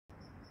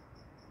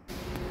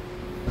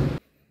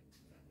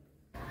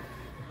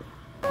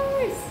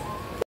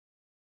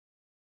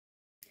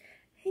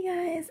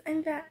guys,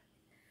 I'm back.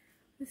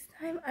 This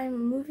time I'm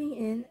moving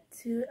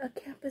into a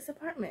campus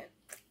apartment.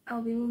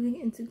 I'll be moving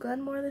into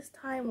Glen Mor this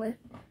time with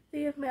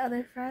 3 of my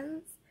other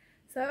friends.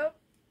 So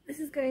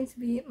this is going to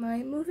be my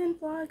move-in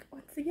vlog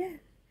once again.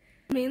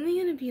 Mainly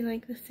going to be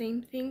like the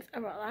same things I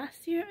brought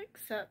last year,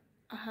 except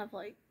I'll have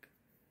like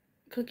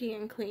cooking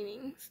and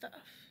cleaning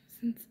stuff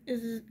since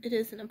it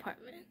is an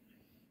apartment.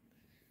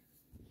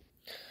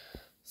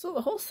 So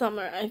the whole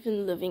summer I've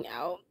been living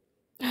out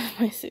of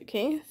my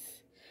suitcase.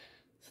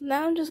 So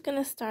now I'm just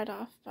gonna start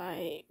off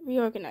by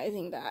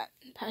reorganizing that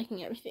and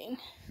packing everything.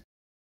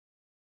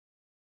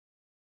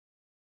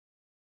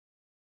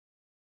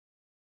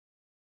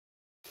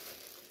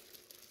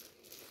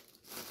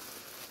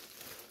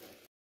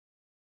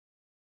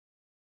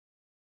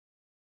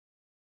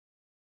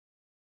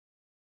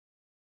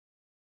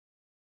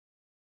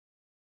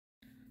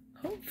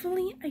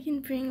 Hopefully I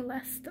can bring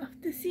less stuff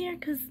this year,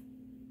 because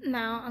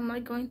now I'm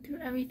like going through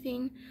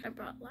everything I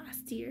brought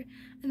last year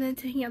and then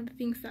taking out the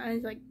things that I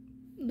like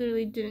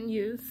literally didn't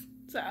use.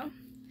 So I'm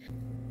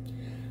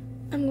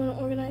gonna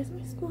organize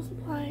my school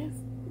supplies.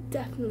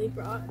 Definitely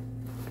brought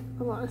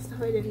a lot of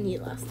stuff I didn't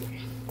need last year.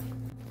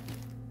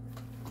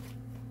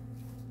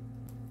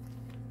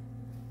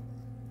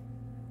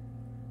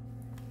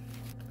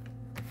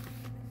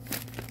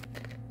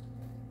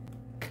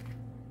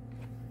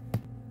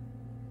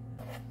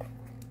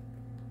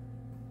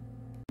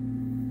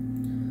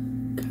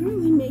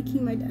 Currently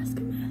making my desk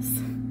a mess.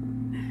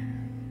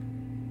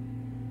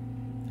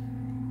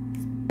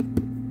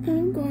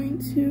 I'm going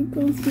to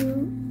go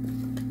through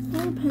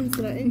all the pens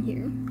that are in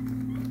here.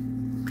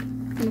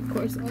 And of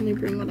course only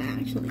bring what I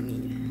actually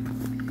need.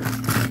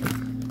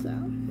 So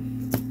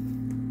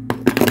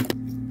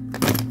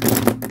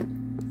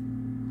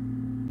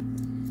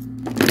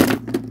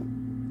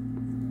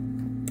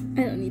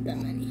I don't need that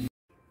many.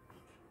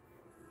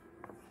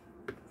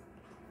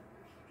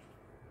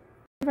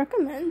 I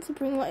recommend to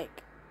bring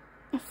like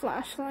a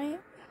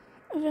flashlight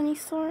of any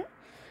sort,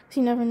 because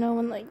you never know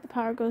when like the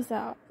power goes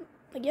out.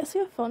 Like, yes, we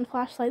have phone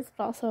flashlights,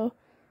 but also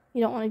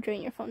you don't want to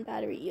drain your phone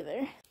battery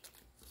either.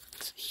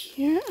 So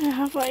here I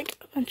have like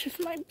a bunch of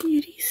my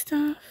beauty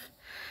stuff.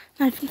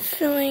 I've been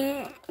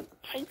filling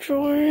my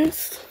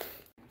drawers.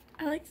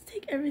 I like to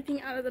take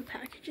everything out of the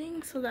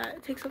packaging so that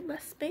it takes up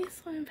less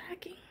space when I'm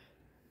packing.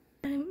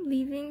 I'm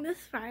leaving this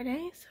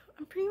Friday, so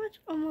I'm pretty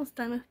much almost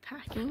done with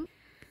packing.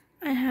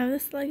 I have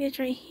this luggage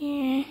right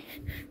here,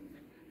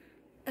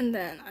 and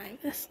then I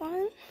have this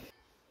one.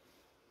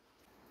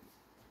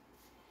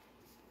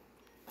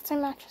 That's my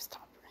mattress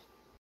topper.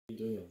 You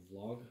doing a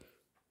vlog?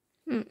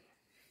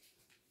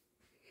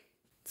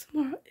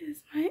 Tomorrow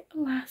is my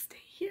last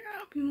day here.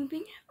 I'll be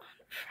moving in on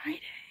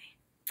Friday.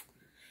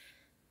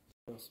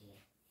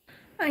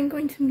 I'm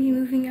going to be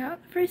moving out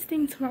first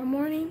thing tomorrow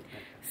morning.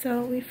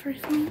 So we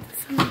first moved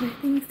some of my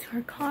things to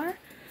our car.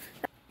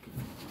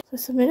 So I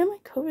submitted my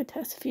COVID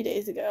test a few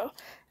days ago,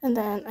 and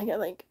then I got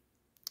like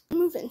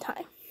move-in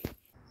time.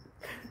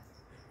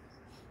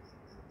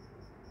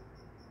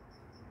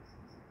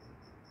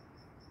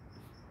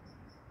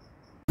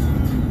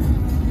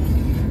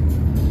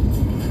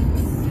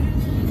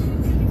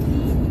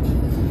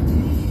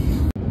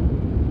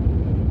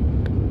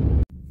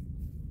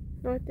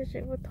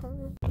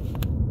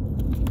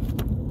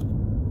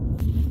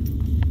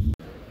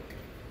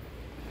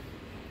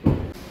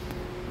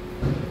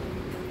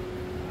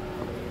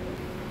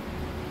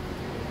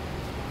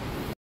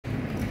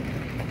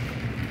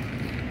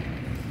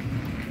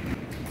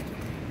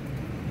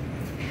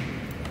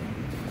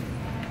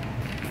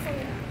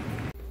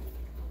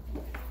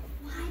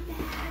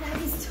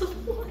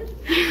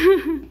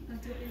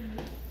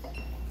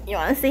 You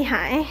want to say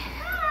hi?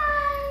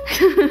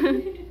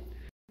 Hi!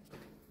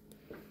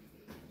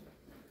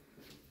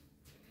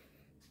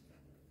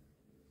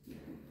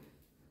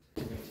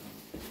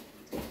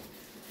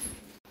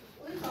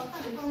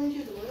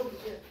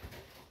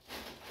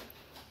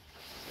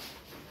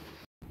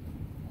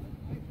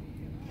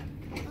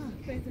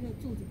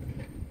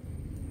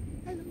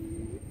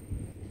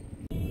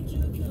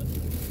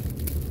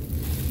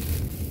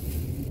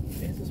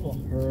 This is what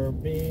her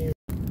baby.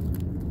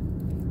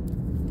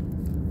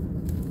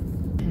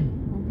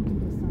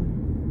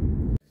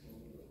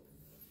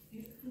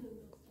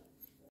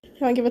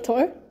 You want to give a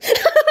tour?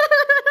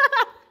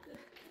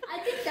 I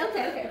think so.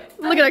 Okay.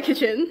 Look at our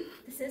kitchen.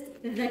 This is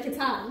the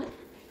kitchen.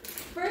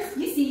 First,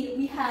 you see,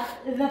 we have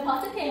the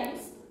pots and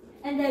pans,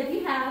 and then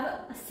we have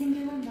a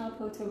singular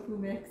Napo tofu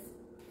mix.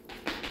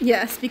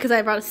 Yes, because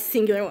I brought a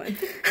singular one.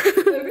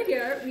 Over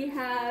here, we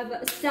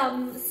have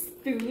some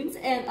spoons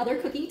and other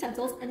cooking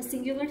utensils, and a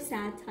singular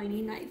sad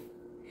tiny knife.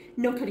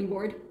 No cutting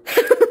board.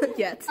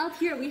 Yet. Up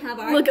here, we have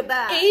our Look at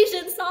that.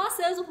 Asian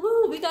sauces.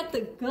 Woo, we got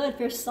the good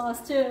fish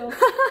sauce too.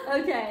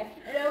 Okay,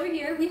 and over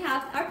here, we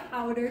have our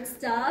powdered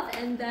stuff,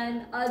 and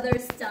then other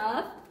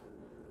stuff.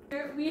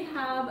 Here we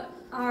have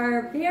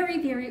our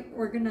very, very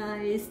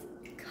organized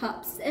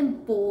cups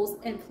and bowls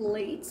and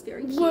plates.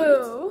 Very cute.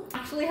 Whoa.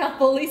 Actually have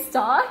fully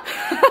stocked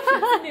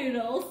chips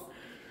noodles.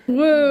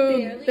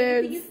 Whoa.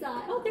 Barely anything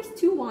inside. Oh, there's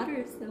 2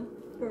 waters though.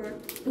 For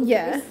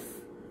yes.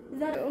 Is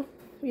that?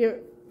 We're.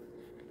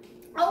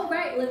 Oh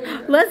right, living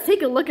room. Let's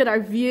take a look at our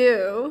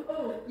view.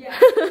 Oh yeah.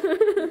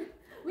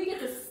 We get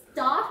to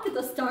stop at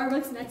the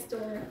Starbucks next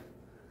door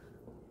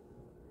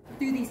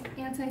through these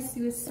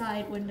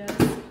anti-suicide windows.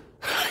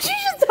 She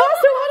just tossed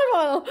her water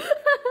bottle.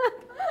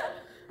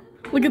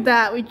 Look at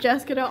that. We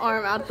just get our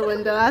arm out the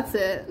window. That's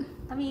it.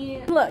 I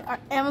mean, Look, our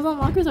Amazon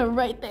lockers are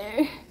right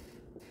there.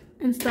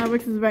 And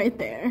Starbucks is right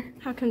there.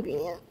 How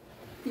convenient.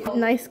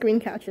 Nice green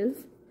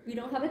couches. we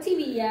don't have a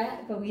TV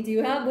yet, but we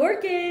do have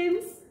board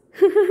games.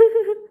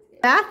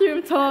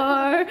 Bathroom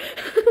tour.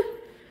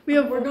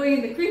 We're going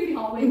in the creepy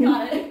hallway.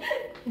 Got it.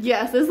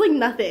 Yes, there's like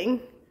nothing.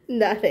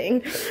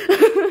 Nothing.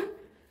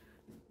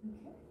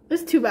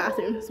 There's 2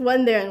 bathrooms.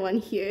 One there and one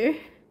here.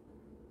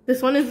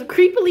 This one is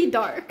creepily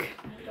dark.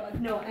 Oh my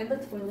god, no, and the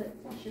toilet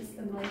flushes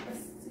in like a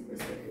super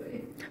scary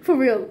way. For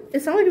real.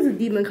 It sounds like there's a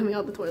demon coming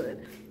out the toilet.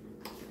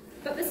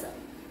 But this.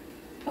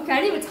 Okay,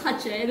 I didn't even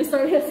touch it. It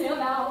started hissing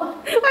out. Our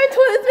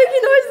toilet's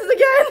making noises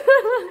again.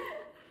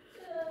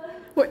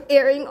 We're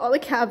airing all the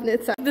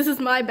cabinets out. This is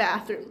my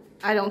bathroom.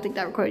 I don't think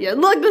that recorded yet.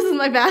 Look, this is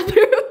my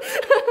bathroom.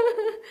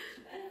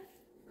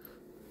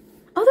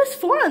 Oh, there's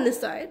 4 on this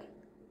side.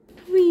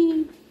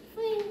 Whee.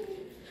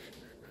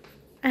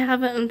 I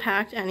haven't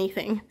unpacked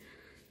anything.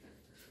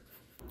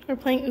 We're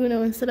playing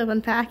Uno instead of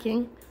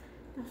unpacking.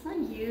 That's not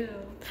you.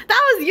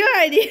 That was your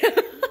idea. What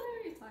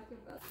are you talking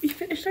about? We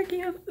finished our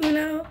game of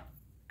Uno.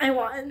 I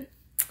won.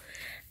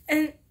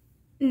 And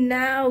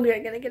now we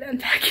are gonna get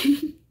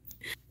unpacking.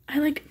 I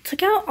like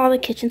took out all the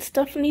kitchen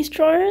stuff from these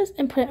drawers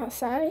and put it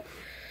outside.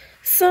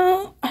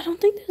 So I don't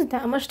think there's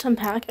that much to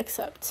unpack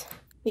except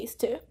these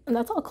 2. And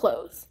that's all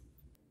clothes.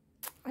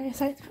 I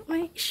decided to put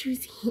my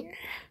shoes here.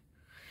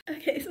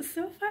 Okay, so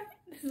far,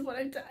 this is what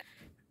I've done.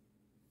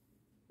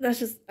 That's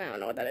just, I don't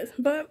know what that is.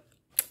 But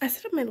I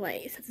set up my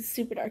light since it's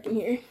super dark in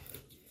here.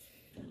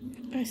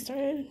 I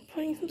started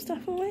putting some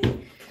stuff away.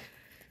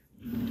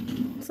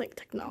 It's like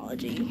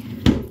technology.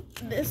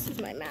 This is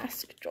my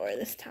mask drawer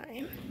this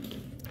time.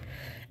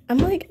 I'm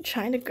like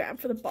trying to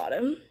grab for the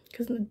bottom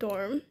because in the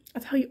dorm,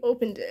 that's how you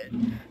opened it.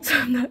 So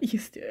I'm not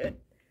used to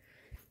it.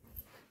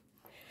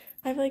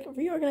 I've like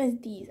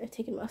reorganized these. I've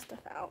taken most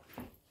stuff out.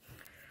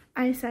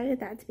 I decided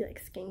that to be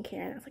like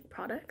skincare. That's like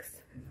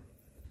products.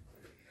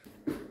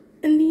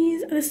 And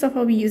these are the stuff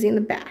I'll be using in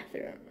the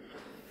bathroom.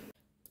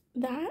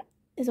 That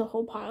is a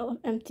whole pile of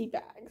empty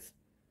bags.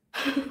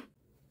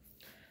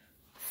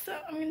 So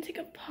I'm gonna take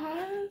a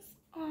pause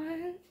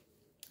on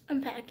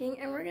unpacking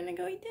and we're gonna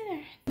go eat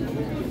dinner.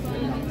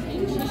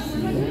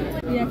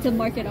 You have to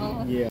mark it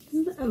off. Yeah. This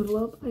is the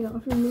envelope I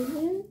got from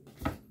Movement.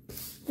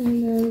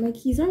 And then my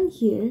keys are in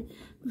here.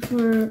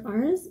 For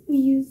ours, we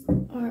use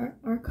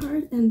our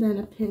card and then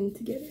a pin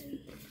to get in.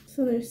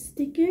 So there's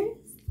stickers.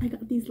 I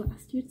got these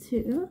last year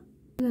too.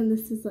 And then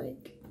this is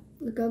like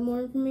the Glen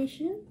Mor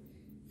information.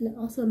 And then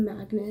also a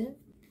magnet.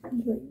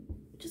 And like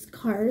just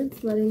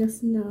cards letting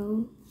us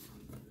know.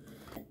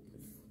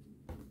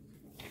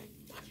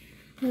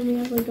 And we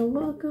have like a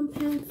welcome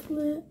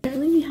pamphlet.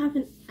 Apparently we have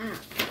an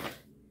app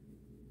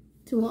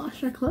to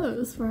wash our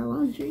clothes for our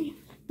laundry.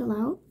 Fill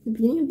out the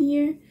beginning of the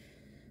year.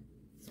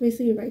 So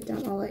basically you write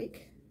down all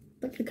like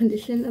the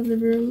condition of the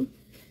room,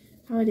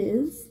 how it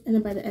is, and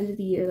then by the end of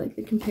the year like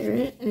they compare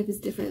it, and if it's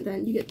different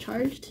then you get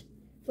charged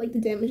for like the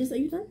damages that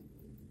you've done.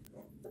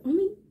 The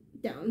only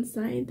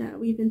downside that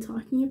we've been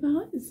talking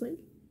about is like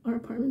our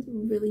apartment's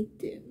really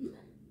dim.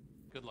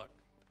 Good luck.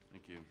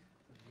 Thank you.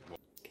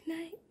 Good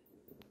night.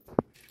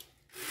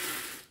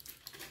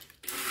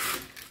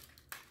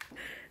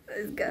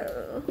 Let's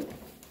go. Do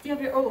you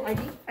have your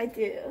ID? I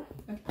do.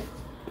 Okay.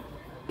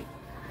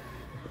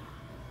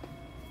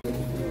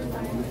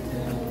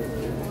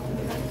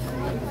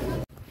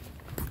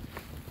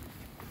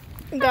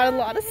 Got a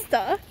lot of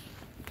stuff.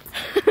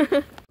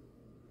 There's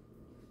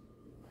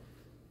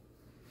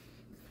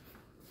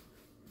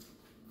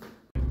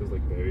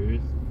like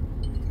barriers.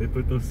 They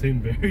put those same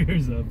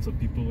barriers up so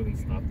people wouldn't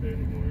stop there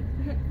anymore.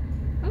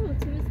 Oh,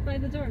 it's by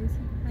the dorms.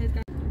 I just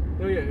got.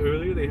 Oh yeah,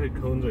 earlier they had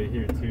cones right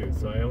here too,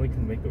 so I only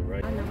can make a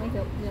right. I know my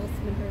nails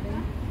been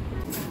hurting.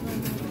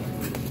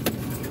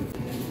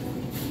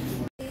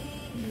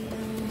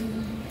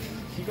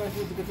 You guys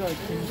did a good job.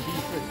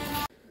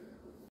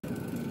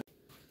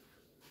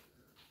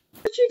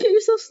 How'd you get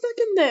yourself stuck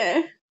in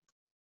there?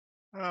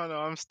 I don't know,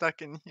 I'm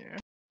stuck in here.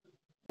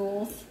 I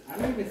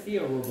don't even see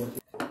a robot.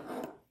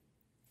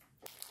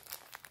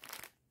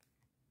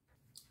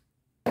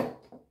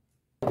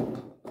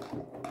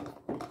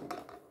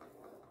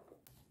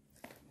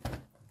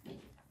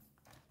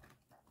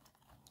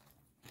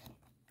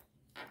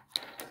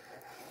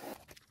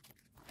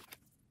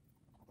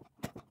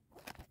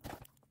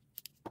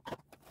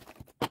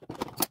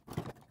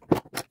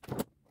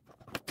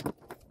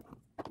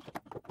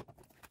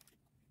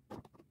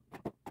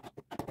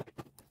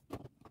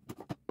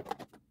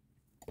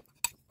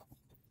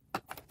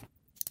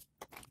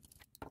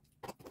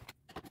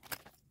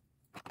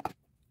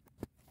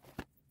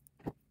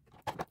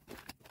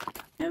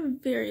 I have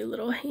very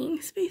little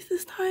hanging space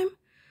this time.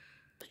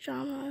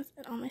 Pajamas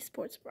and all my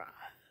sports bras.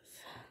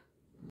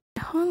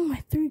 hung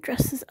my 3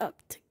 dresses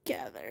up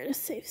together to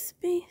save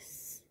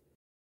space.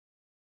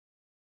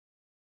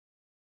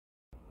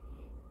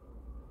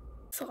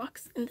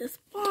 Socks in this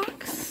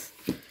box.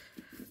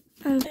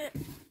 And it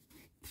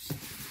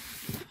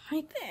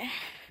right there.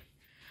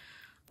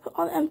 Put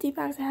all the empty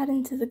bags I had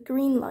into the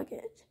green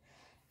luggage.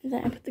 And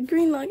then I put the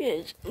green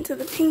luggage into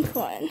the pink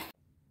one.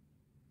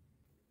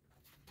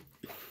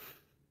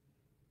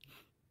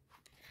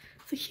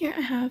 So here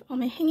I have all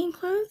my hanging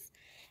clothes.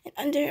 And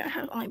under I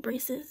have all my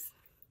braces.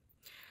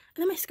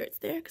 And then my skirt's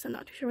there because I'm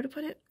not too sure where to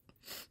put it.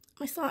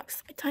 My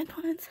socks, my Tide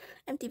Pods,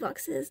 empty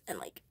boxes, and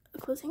like a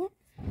clothes hanger.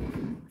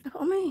 I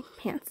put all my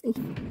pants in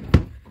here.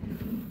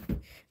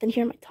 Then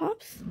here are my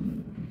tops.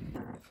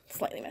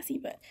 Slightly messy,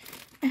 but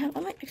I have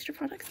all my extra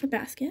products in the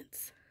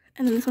baskets.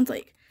 And then this one's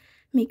like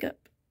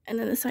makeup. And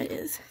then this side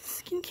is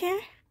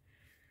skincare.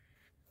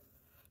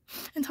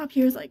 And top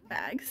here is like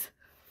bags.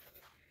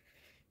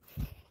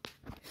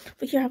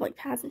 But here I have like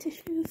pads and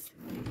tissues.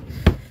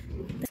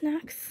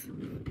 Snacks.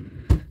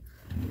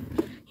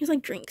 Here's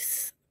like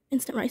drinks,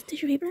 instant rice,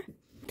 tissue paper,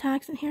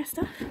 tags, and hair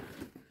stuff.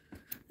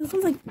 This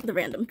one's like the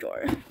random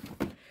drawer.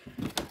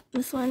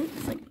 This one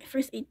is like my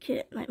first aid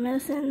kit, night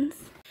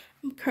medicines.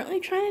 I'm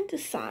currently trying to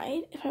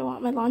decide if I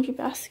want my laundry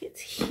baskets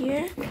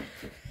here,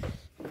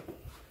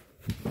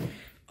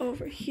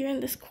 over here in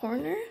this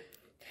corner.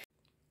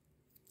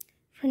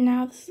 For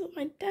now, this is what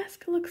my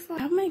desk looks like.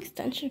 I have my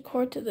extension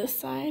cord to this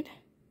side,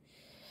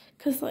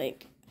 because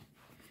like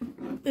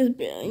there's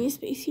barely any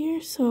space here,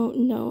 so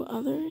no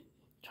other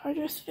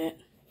chargers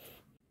fit.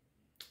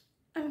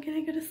 I'm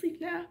gonna go to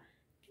sleep now.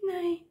 Good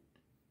night.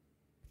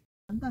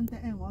 完蛋，再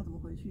按我要怎么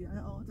回去？哎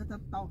哦，再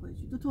倒回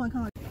去，就突然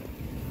看到。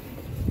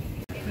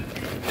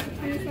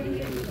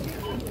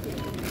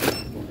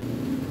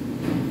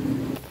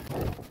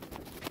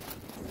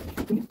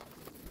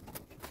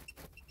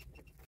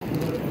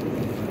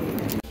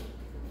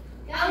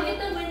I'll get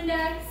the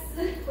Windex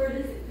for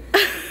this.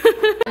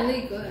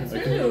 Really good.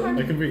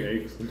 I can bring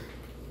eggs.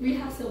 We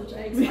have so much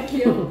eggs. Fuck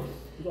you.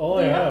 All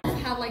I have.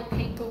 Have like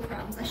panko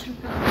crumbs. I should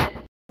have found it.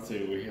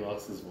 Where he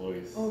lost his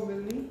voice. Oh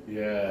really?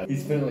 Yeah. He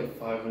spent like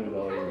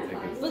 $500 in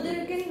tickets. But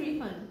they're getting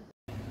refund.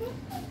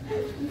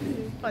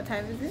 What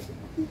time is it?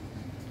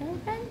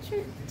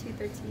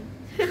 2:13.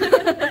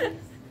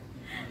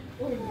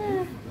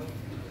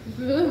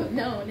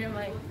 No, never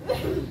mind.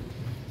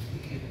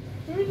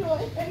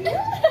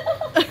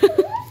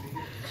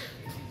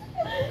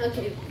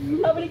 Okay.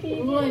 How many can you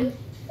do? One.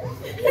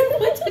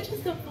 One touches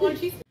the floor.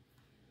 She's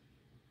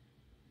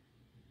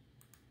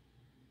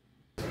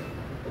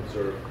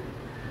Observe.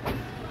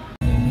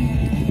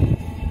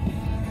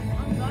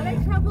 I'm glad I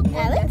traveled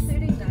more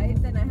yesterday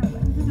night than I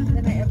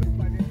ever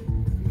recorded.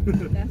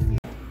 That's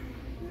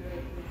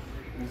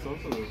There's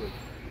also those like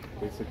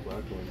basic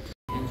black ones.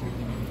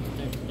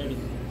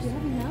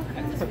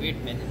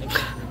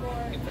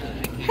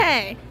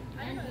 Hey.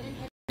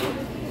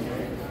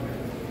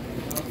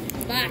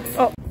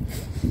 Oh.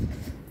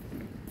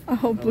 A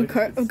whole blue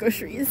cart of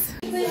groceries.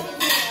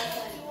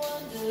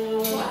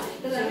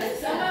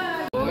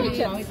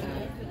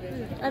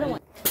 I don't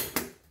want.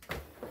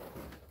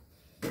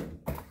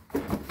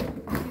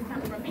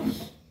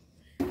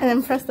 And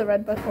then press the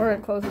red button or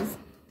it closes.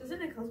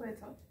 Doesn't it close by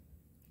itself?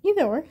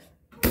 Either works.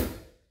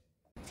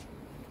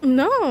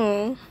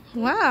 No.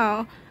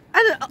 Wow.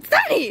 I don't.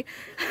 Stephanie!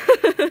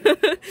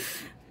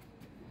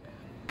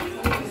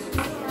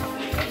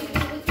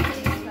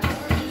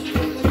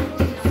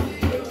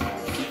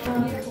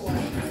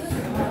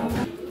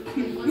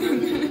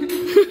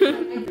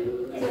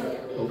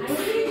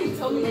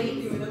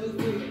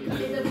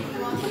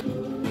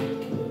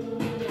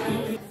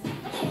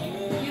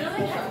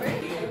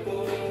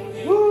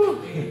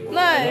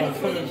 Nice.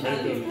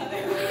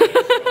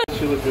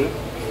 She look good?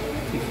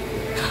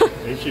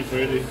 Ain't she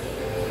pretty?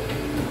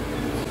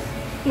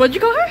 What'd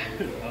you call her?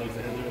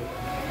 Alexandra.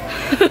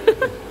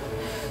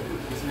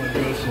 This is my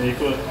girl,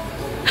 Shaniqua.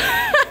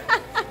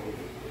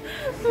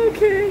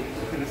 Okay.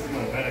 This is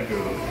my bad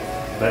girl,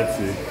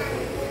 Betsy.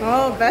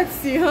 Oh,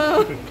 Betsy,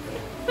 huh?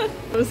 That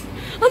looks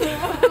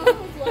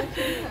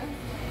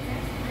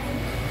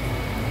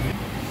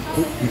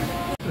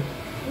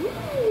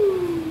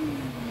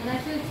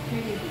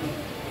pretty.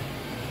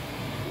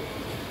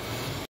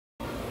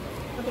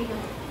 Okay, go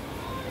ahead.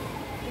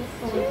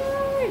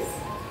 Cheers!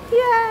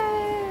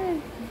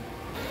 Yay!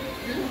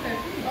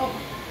 Oh.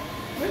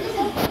 Where's the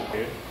phone?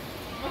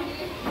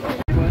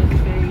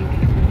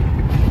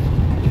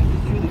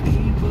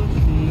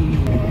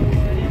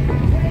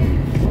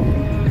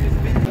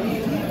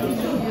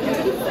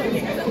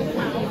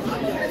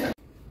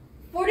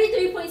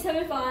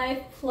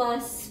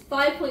 Plus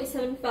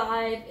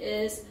 5.75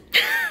 is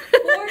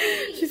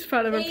 40. She's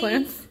proud of her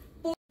plants.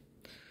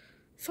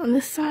 So on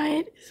this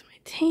side is my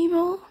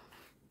table.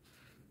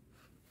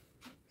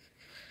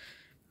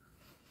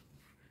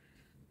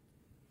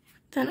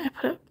 Then I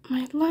put up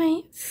my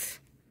lights.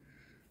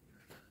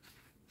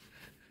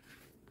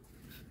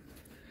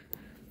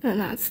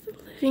 And that's the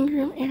living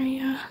room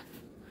area.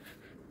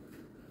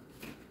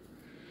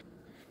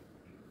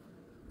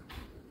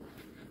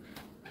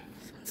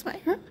 is my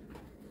room.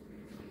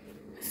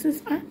 This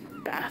is our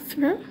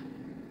bathroom.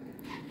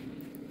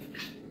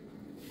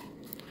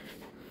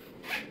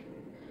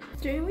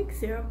 During week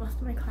 0, most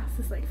of my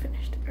classes like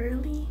finished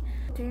early.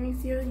 During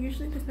week 0,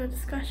 usually there's no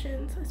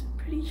discussion, so it's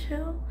pretty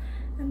chill.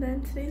 And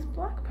then today's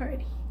block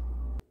party.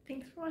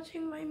 Thanks for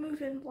watching my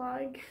move-in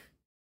vlog.